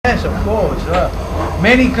Yes, of course.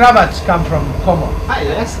 Many cravats come from Como. Ah,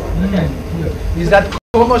 yes. Okay. Is that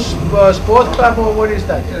Como Sport Club or what is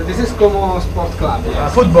that? This is Como Sport Club.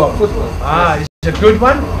 Yes. Football. Football. Ah, is it a good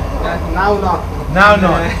one? Now not. Now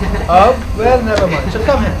not. Oh, well, never mind. So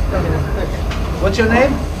come here. Come here. What's your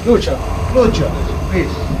name? Lucio. Lucio.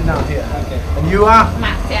 Please, sit down here. Okay. And you are?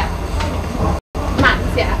 Marzia.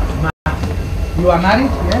 Marzia. You are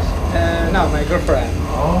married? Yes? No, my girlfriend.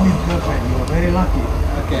 Oh, your girlfriend. You are very lucky.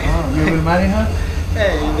 Okay. Oh, you will marry her?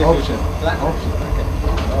 In the Hope future. so. Okay. Hope so.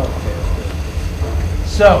 Okay.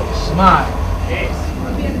 So, smile. Yes.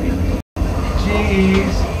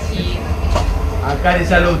 Cheese. Cheese. Cari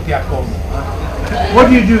saluti a Como. What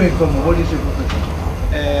do you do in Como? What is your profession?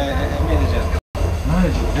 Manager.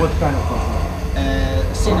 Manager. What kind of company?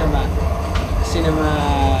 Cinema.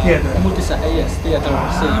 Theater. Yes, theater.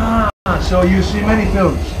 Cinema. So you see many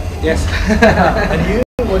films. Yes. And you?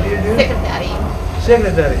 What do you do? Secretary.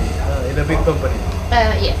 Secretary in a big company.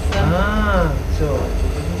 Yes. So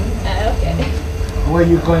Okay. where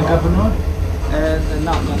you going up north?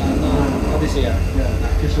 No, not this year. Yeah,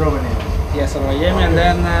 just Rovaniemi. Yes, Rovaniemi and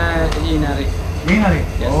then Inari. Inari?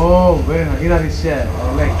 Yes. Oh, very nice. Inari is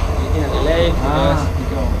lake. Inari Lake. Yes. You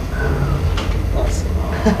go. Lots.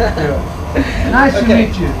 Nice to Okay.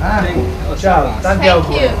 meet you. Thank you. Ciao. Tanti Thank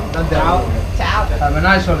auguri. you. Tanti Ciao. auguri. Ciao. Have a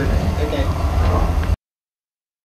nice holiday. Okay.